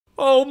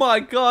Oh my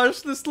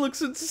gosh, this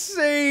looks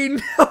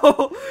insane.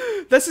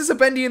 This is a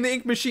Bendy and the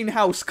Ink Machine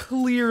house,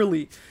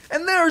 clearly.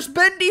 And there's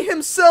Bendy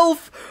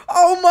himself.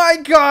 Oh my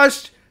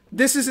gosh.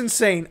 This is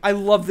insane. I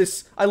love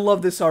this. I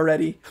love this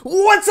already.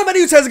 What's up, my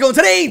dudes? How's it going?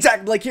 Today,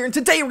 dakblake here, and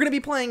today we're going to be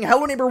playing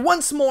Hello Neighbor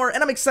once more,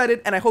 and I'm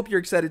excited, and I hope you're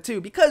excited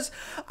too, because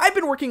I've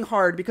been working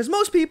hard, because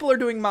most people are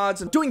doing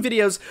mods and doing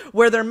videos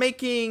where they're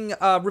making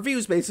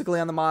reviews, basically,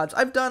 on the mods.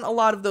 I've done a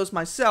lot of those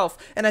myself,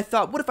 and I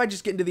thought, what if I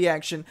just get into the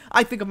action?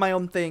 I think of my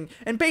own thing,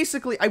 and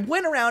basically, I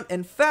went around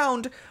and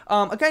found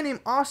a guy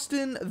named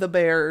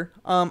Austinthebear.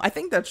 I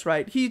think that's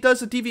right. He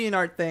does a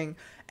DeviantArt thing,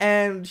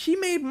 and he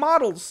made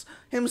models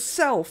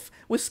himself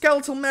with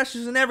skeletal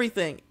meshes and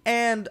everything.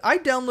 And I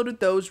downloaded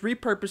those,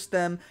 repurposed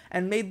them,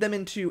 and made them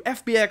into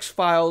FBX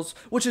files,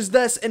 which is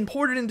thus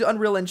imported into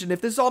Unreal Engine.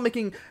 If this is all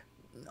making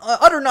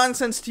utter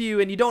nonsense to you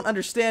and you don't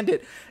understand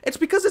it, it's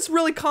because it's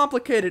really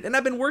complicated. And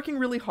I've been working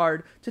really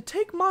hard to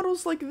take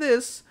models like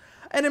this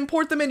and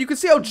import them in. You can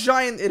see how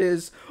giant it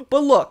is.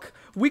 But look,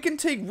 we can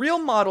take real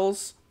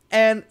models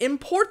and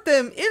import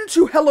them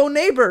into Hello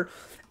Neighbor,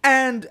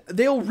 and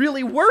they'll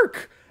really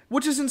work.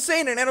 Which is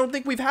insane, and I don't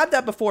think we've had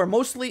that before.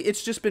 Mostly,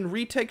 it's just been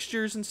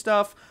retextures and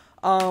stuff.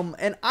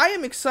 And I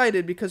am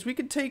excited because we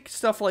could take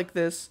stuff like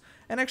this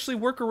and actually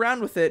work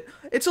around with it.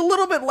 It's a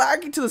little bit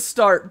laggy to the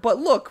start, but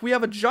look, we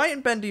have a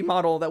giant Bendy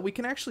model that we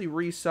can actually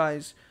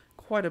resize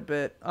quite a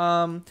bit.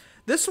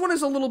 This one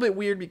is a little bit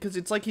weird because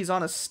it's like he's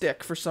on a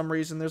stick for some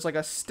reason. There's like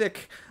a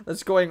stick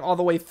that's going all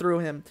the way through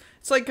him.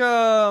 It's like,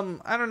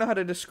 I don't know how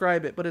to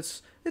describe it, but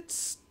it's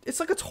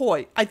like a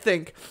toy, I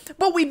think.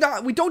 But we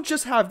don't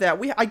just have that.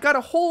 I got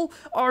a whole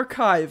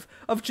archive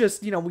of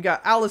just, you know, we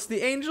got Alice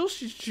the Angel.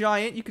 She's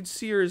giant. You can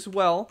see her as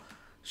well.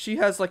 She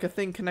has like a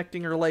thing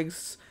connecting her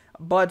legs,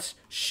 but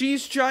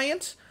she's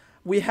giant.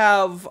 We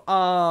have,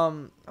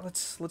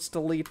 let's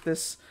delete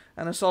this.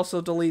 And let's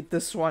also delete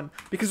this one,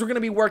 because we're going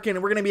to be working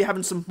and we're going to be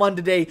having some fun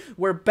today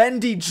where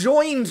Bendy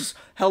joins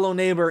Hello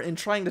Neighbor in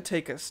trying to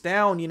take us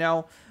down, you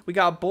know. We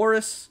got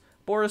Boris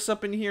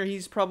up in here.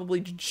 He's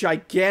probably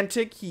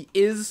gigantic. He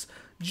is.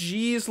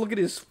 Jeez, look at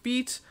his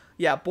feet.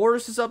 Yeah,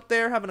 Boris is up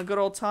there having a good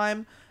old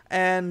time.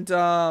 And,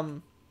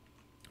 we're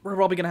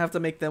probably going to have to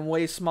make them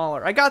way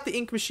smaller. I got the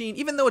ink machine.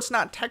 Even though it's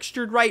not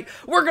textured right,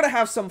 we're going to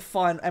have some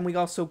fun. And we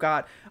also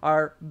got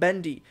our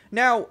Bendy.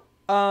 Now,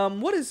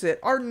 what is it?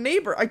 Our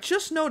neighbor, I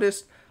just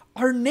noticed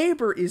our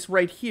neighbor is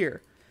right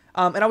here.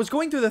 And I was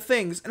going through the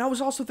things, and I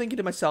was also thinking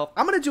to myself,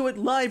 I'm going to do it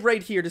live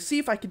right here to see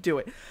if I could do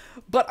it.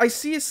 But I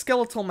see a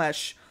skeletal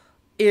mesh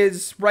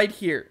is right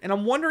here, and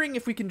I'm wondering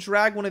if we can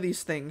drag one of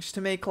these things to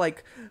make,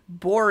 like,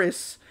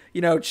 Boris,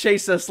 you know,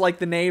 chase us like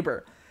the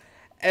neighbor.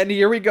 And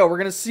here we go. We're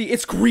going to see.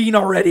 It's green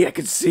already. I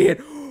can see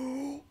it.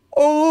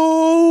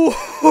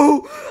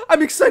 Oh,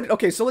 I'm excited.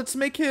 Okay, so let's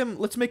make him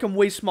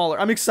way smaller.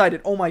 I'm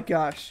excited. Oh my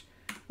gosh.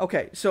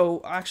 Okay,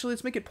 so actually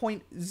let's make it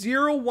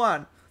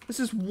 0.01. This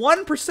is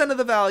 1% of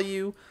the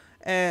value,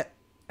 and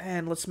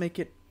let's make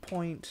it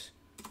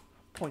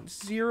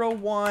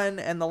 0.01,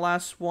 and the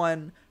last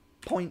one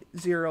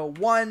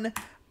 0.01.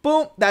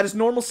 Boom, that is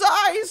normal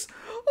size.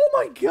 Oh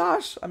my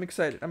gosh, I'm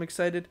excited. I'm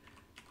excited.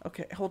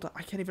 Okay, hold on,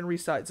 I can't even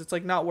resize. It's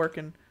like not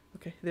working.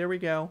 Okay, there we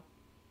go.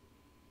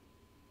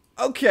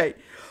 Okay,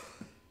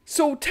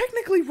 so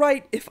technically,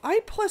 right, if I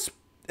press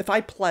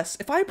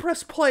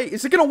play,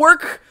 is it gonna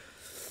work?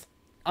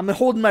 I'm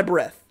holding my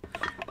breath.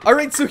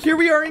 Alright, so here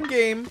we are in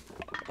game.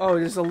 Oh,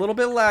 it is a little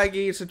bit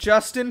laggy. So,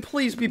 Justin,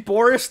 please be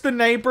Boris the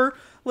neighbor.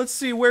 Let's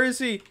see, where is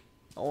he?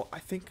 Oh, I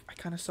think I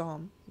kind of saw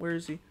him. Where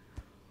is he?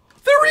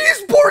 There he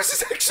is! Boris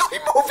is actually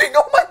moving!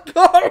 Oh my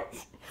gosh!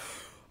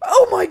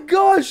 Oh my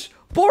gosh!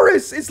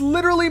 Boris is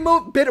literally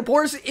moving.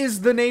 Boris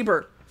is the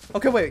neighbor.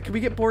 Okay, wait, can we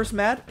get Boris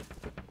mad?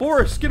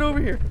 Boris, get over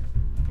here.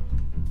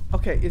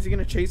 Okay, is he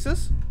gonna chase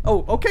us?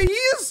 Oh, okay, he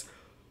is!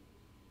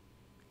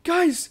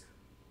 Guys!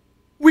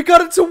 We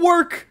got it to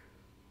work!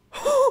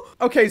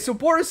 Okay, so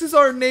Boris is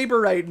our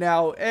neighbor right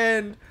now,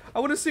 and I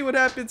want to see what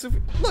happens if...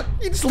 Look,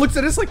 he just looks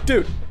at us like,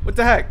 dude, what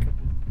the heck?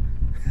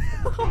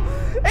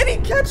 And he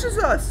catches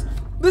us!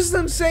 This is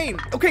insane!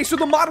 Okay, so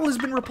the model has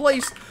been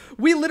replaced.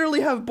 We literally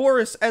have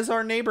Boris as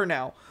our neighbor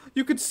now.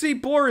 You could see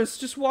Boris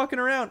just walking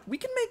around. We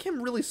can make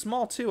him really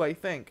small, too, I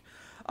think.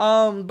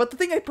 But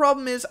the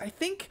problem is, I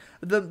think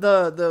the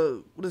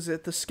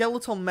the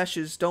skeletal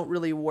meshes don't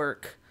really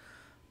work.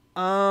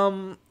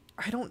 I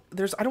don't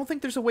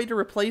think there's a way to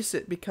replace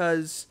it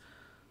because,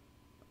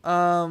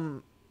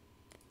 oh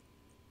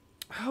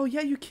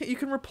yeah, you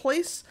can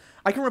replace,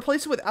 I can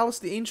replace it with Alice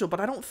the Angel, but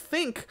I don't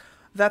think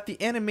that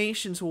the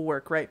animations will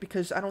work, right?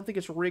 Because I don't think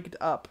it's rigged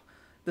up.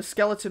 The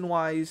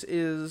skeleton-wise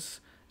it's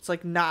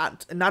like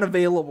not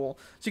available.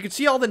 So you can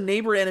see all the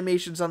neighbor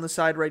animations on the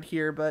side right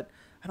here, but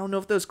I don't know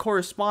if those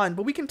correspond,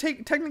 but we can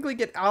technically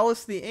get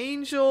Alice the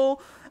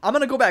Angel. I'm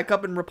gonna go back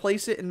up and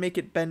replace it and make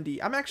it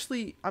Bendy.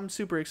 I'm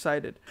super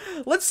excited.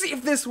 Let's see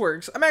if this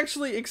works. I'm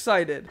actually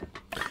excited.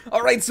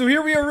 Alright, so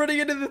here we are running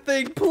into the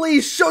thing.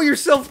 Please show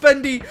yourself,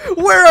 Bendy.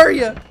 Where are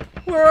you?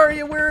 Where are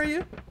you? Where are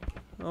you?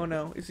 Oh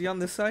no, is he on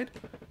this side?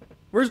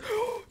 Where's...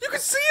 You can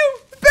see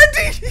him!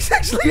 Bendy! He's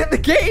actually in the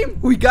game!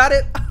 We got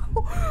it!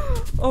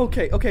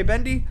 Okay,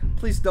 Bendy,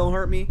 please don't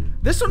hurt me.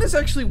 This one is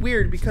actually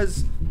weird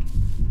because...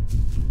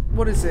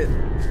 What is it?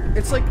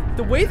 It's like,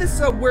 the way this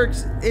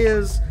works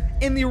is...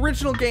 In the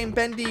original game,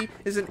 Bendy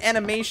is an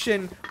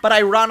animation, but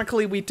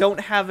ironically, we don't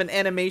have an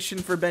animation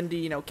for Bendy,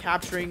 you know,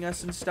 capturing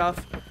us and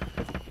stuff.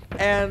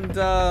 And,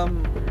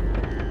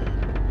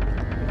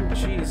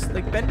 jeez,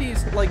 like,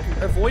 Bendy's, like,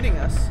 avoiding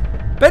us.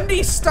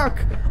 Bendy's stuck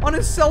on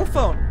his cell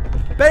phone.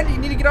 Bendy, you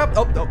need to get up.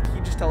 Oh,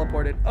 he just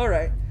teleported.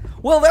 Alright.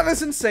 Well, that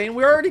is insane.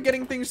 We're already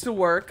getting things to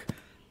work.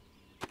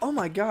 Oh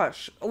my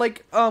gosh.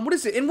 Like, what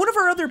is it? In one of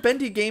our other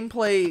Bendy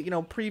gameplay, you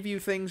know,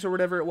 preview things or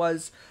whatever it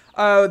was,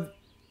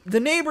 the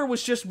neighbor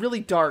was just really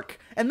dark.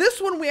 And this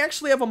one, we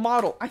actually have a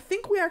model. I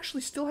think we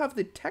actually still have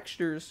the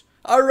textures.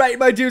 Alright,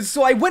 my dudes,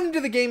 so I went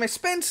into the game.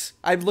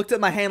 I looked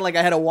at my hand like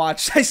I had a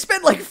watch. I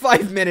spent like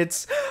 5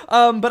 minutes.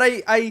 But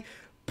I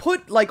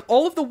put like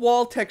all of the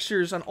wall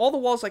textures on all the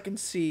walls I can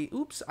see.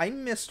 Oops, I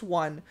missed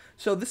one.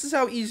 So this is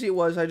how easy it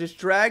was. I just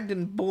dragged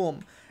and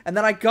boom. And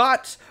then I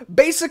got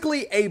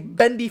basically a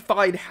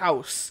Bendified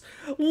house.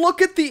 Look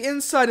at the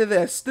inside of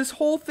this. This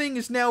whole thing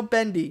is now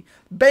Bendy.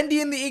 Bendy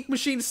and the Ink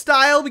Machine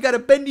style. We got a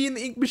Bendy and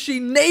the Ink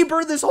Machine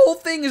neighbor. This whole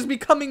thing is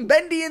becoming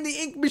Bendy and the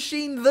Ink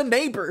Machine the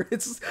neighbor.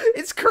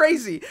 It's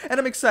crazy. And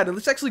I'm excited.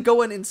 Let's actually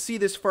go in and see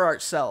this for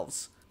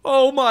ourselves.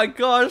 Oh my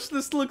gosh,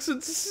 this looks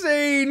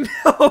insane.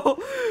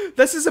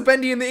 This is a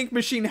Bendy and the Ink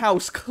Machine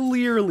house,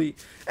 clearly.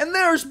 And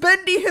there's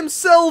Bendy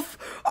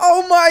himself.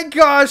 Oh my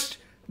gosh.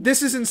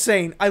 This is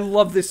insane. I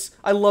love this.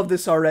 I love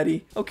this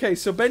already. Okay,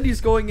 so Bendy's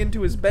going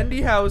into his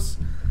Bendy house.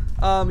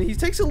 He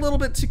takes a little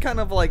bit to kind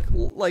of like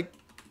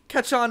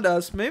catch on to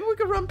us. Maybe we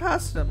could run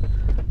past him.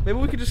 Maybe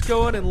we could just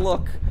go in and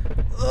look.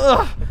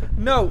 Ugh!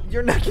 No,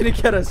 you're not gonna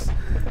get us.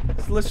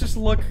 So let's just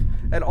look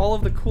at all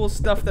of the cool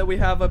stuff that we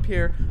have up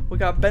here. We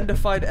got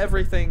Bendified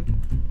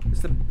everything.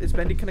 Is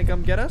Bendy gonna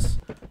come get us?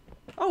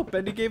 Oh,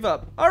 Bendy gave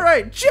up.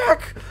 Alright,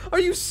 Jack! Are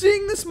you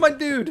seeing this, my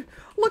dude?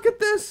 Look at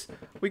this!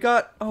 We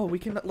got, oh, we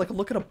can like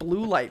look at a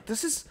blue light.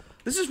 This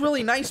is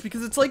really nice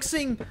because it's like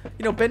seeing,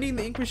 you know, Bendy and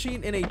the Ink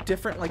Machine in a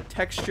different like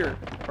texture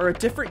or a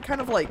different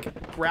kind of like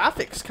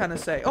graphics kind of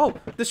say. Oh,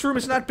 this room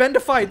is not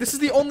Bendified. This is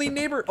the only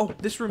neighbor. Oh,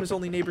 this room is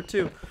only neighbor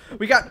 2.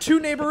 We got 2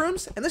 neighbor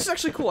rooms and this is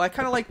actually cool. I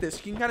kind of like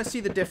this. You can kind of see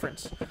the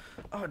difference.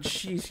 Oh,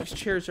 jeez, these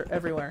chairs are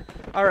everywhere.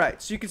 All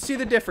right, so you can see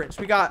the difference.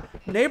 We got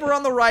neighbor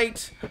on the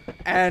right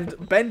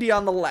and Bendy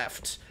on the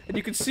left. And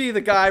you can see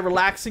the guy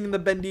relaxing in the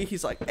Bendy.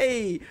 He's like,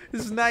 hey,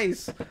 this is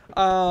nice.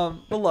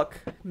 But look,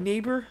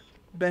 neighbor,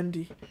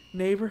 Bendy,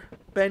 neighbor,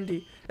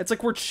 Bendy. It's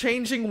like we're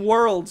changing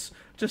worlds,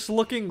 just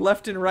looking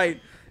left and right.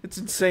 It's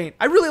insane.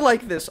 I really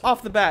like this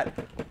off the bat.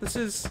 This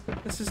is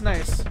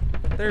nice.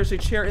 There's a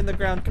chair in the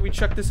ground. Can we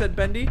chuck this at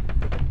Bendy?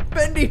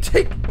 Bendy,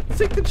 take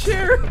the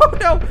chair. Oh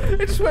no,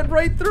 it just went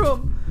right through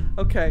him.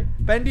 Okay,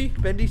 Bendy,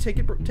 take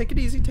it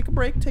easy. Take a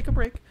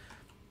break.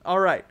 All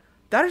right,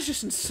 that is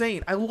just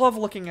insane. I love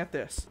looking at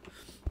this.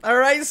 All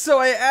right, so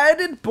I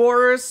added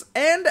Boris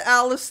and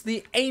Alice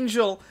the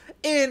angel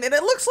in, and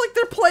it looks like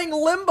they're playing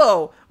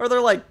Limbo, or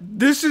they're like,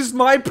 this is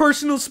my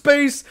personal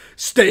space,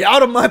 stay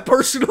out of my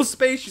personal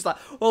space. She's like,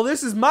 well,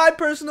 this is my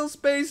personal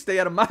space, stay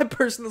out of my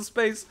personal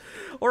space.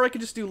 Or I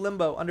could just do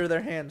Limbo under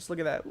their hands. Look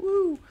at that.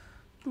 Woo.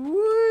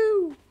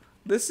 Woo.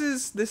 This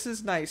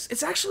is nice.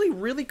 It's actually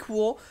really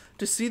cool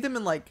to see them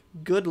in like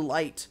good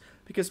light,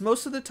 because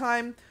most of the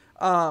time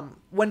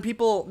when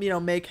people, you know,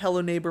 make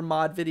Hello Neighbor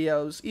mod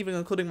videos, even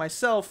including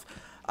myself,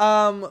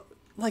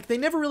 like they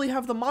never really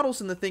have the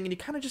models in the thing, and you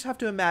kind of just have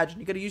to imagine.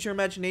 You got to use your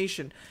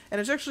imagination,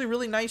 and it's actually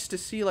really nice to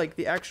see like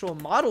the actual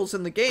models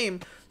in the game,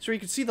 so you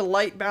can see the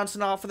light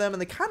bouncing off of them, and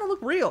they kind of look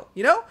real.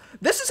 You know,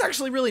 this is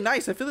actually really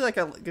nice. I feel like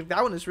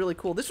that one is really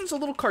cool. This one's a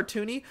little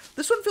cartoony.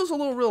 This one feels a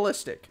little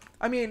realistic.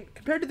 I mean,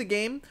 compared to the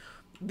game,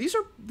 these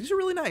are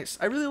really nice.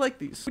 I really like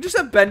these. We just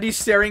have Bendy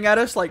staring at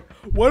us like,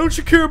 why don't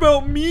you care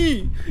about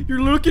me?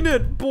 You're looking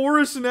at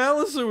Boris and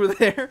Alice over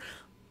there.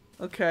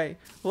 Okay,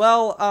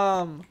 well,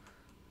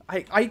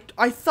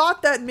 I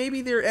thought that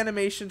maybe their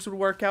animations would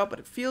work out, but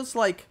it feels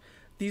like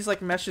these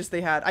like meshes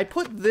they had. I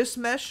put this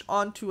mesh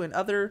onto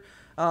another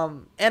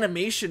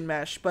animation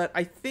mesh, but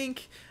I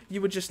think you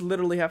would just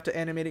literally have to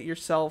animate it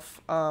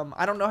yourself.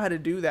 I don't know how to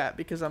do that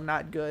because I'm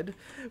not good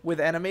with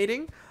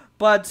animating.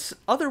 But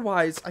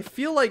otherwise, I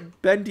feel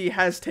like Bendy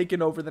has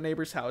taken over the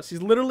neighbor's house.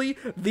 He's literally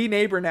the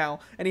neighbor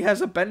now, and he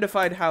has a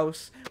Bendified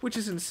house, which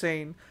is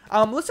insane.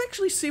 Let's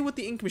actually see what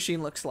the Ink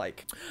Machine looks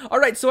like.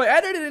 Alright, so I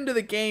added it into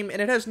the game,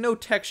 and it has no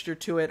texture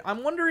to it.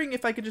 I'm wondering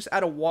if I could just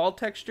add a wall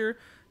texture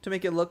to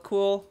make it look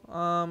cool.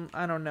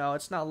 I don't know.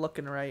 It's not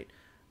looking right.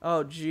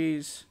 Oh,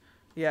 jeez.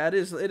 Yeah, it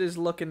is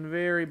looking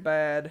very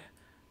bad.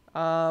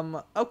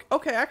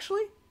 Okay,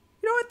 actually,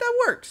 you know what? That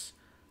works.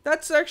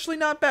 That's actually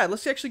not bad.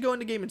 Let's actually go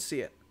into game and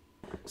see it.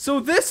 So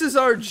this is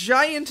our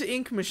giant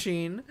ink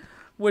machine,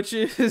 which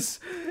is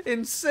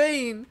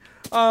insane.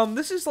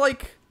 This is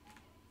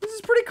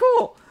pretty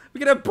cool. We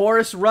could have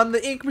Boris run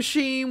the ink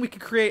machine. We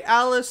could create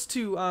Alice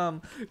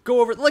to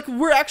go over. Like,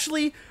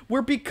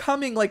 we're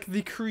becoming like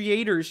the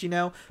creators, you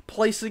know,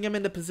 placing him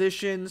into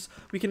positions.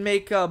 We can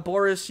make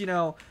Boris, you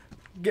know,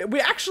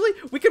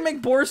 we can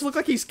make Boris look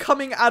like he's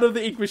coming out of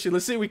the ink machine.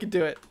 Let's see if we can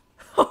do it.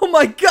 Oh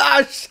my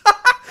gosh!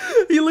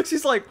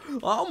 He's like,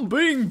 I'm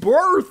being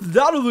birthed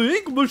out of the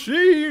ink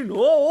machine.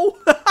 Oh,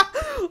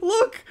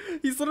 look,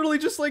 he's literally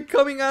just like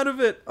coming out of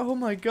it. Oh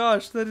my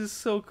gosh, that is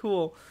so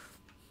cool.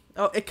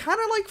 Oh, it kind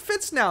of like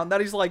fits now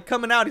that he's like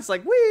coming out. He's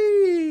like,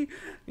 wee,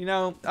 you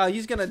know,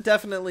 he's gonna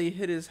definitely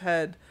hit his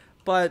head.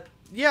 But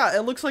yeah,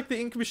 it looks like the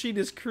ink machine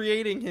is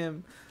creating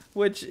him,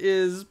 which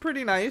is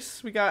pretty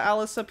nice. We got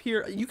Alice up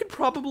here. You could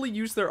probably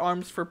use their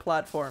arms for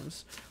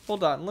platforms.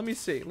 Hold on, let me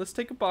see. Let's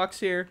take a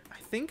box here.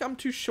 I think I'm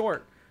too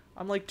short.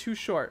 I'm like too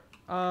short.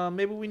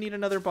 Maybe we need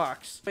another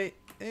box. Wait,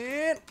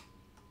 and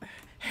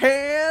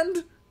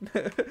hand.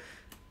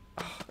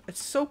 Oh,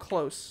 it's so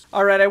close.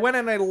 All right, I went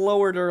and I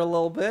lowered her a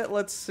little bit.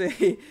 Let's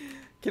see.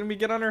 Can we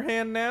get on her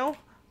hand now?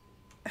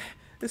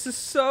 This is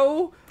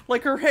so...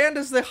 Like, her hand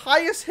is the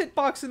highest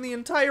hitbox in the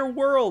entire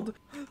world.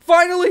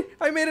 Finally,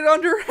 I made it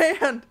on her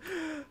hand.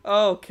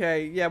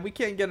 Okay, yeah, we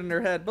can't get in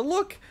her head. But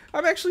look,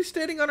 I'm actually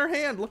standing on her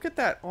hand. Look at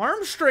that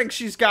arm strength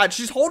she's got.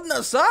 She's holding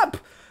us up.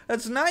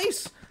 That's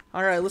nice.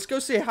 All right, let's go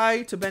say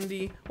hi to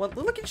Bendy. Well,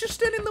 look at you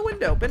standing in the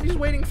window. Bendy's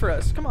waiting for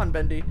us. Come on,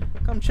 Bendy.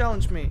 Come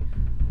challenge me.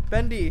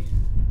 Bendy.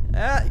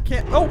 You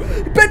can't. Oh,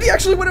 Bendy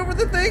actually went over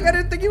the thing. I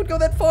didn't think he would go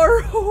that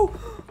far. Oh,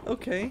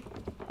 okay.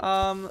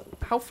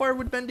 How far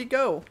would Bendy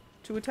go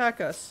to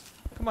attack us?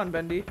 Come on,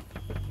 Bendy.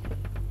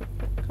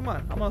 Come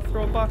on, I'm gonna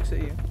throw a box at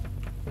you.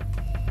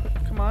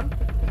 Come on.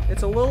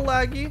 It's a little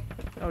laggy.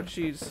 Oh,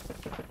 jeez.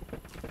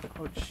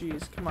 Oh,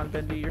 jeez. Come on,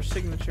 Bendy, your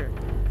signature.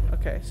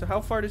 Okay, so how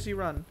far does he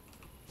run?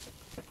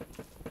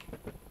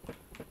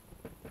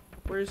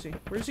 Where is he?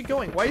 Where is he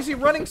going? Why is he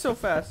running so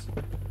fast?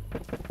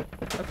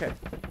 Okay.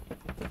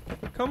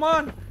 Come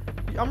on.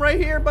 I'm right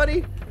here,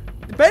 buddy.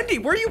 Bendy,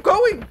 where are you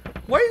going?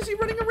 Why is he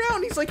running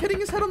around? He's like hitting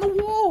his head on the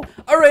wall.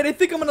 All right, I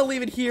think I'm gonna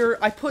leave it here.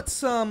 I put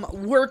some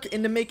work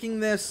into making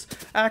this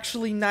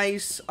actually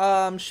nice.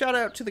 Shout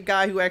out to the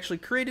guy who actually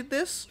created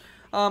this.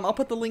 I'll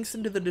put the links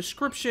into the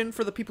description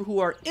for the people who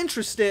are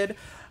interested.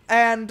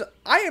 And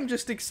I am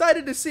just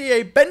excited to see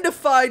a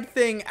bendified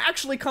thing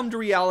actually come to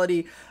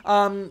reality.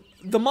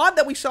 The mod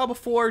that we saw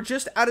before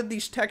just added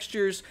these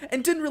textures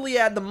and didn't really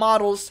add the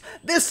models.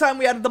 This time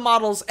we added the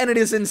models and it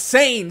is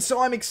insane.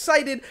 So I'm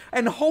excited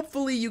and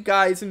hopefully you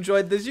guys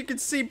enjoyed this. You can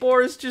see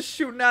Boris just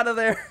shooting out of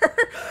there.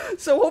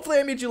 So hopefully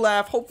I made you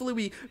laugh.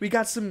 Hopefully we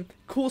got some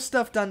cool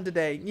stuff done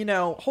today. You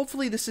know,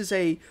 hopefully this is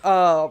a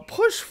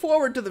push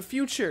forward to the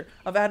future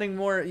of adding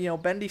more, you know,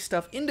 bendy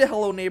stuff into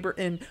Hello Neighbor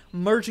and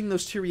merging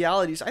those two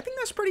realities. I think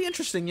that's pretty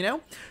interesting, you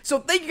know? So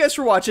thank you guys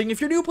for watching.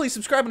 If you're new, please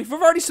subscribe. And if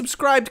you've already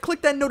subscribed,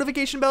 click that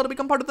notification bell to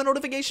become part of the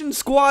notification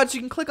squad so you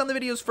can click on the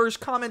videos first,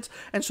 comment,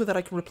 and so that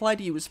I can reply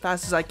to you as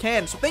fast as I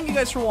can. So thank you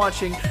guys for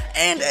watching,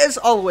 and as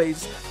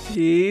always,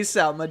 peace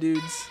out, my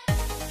dudes.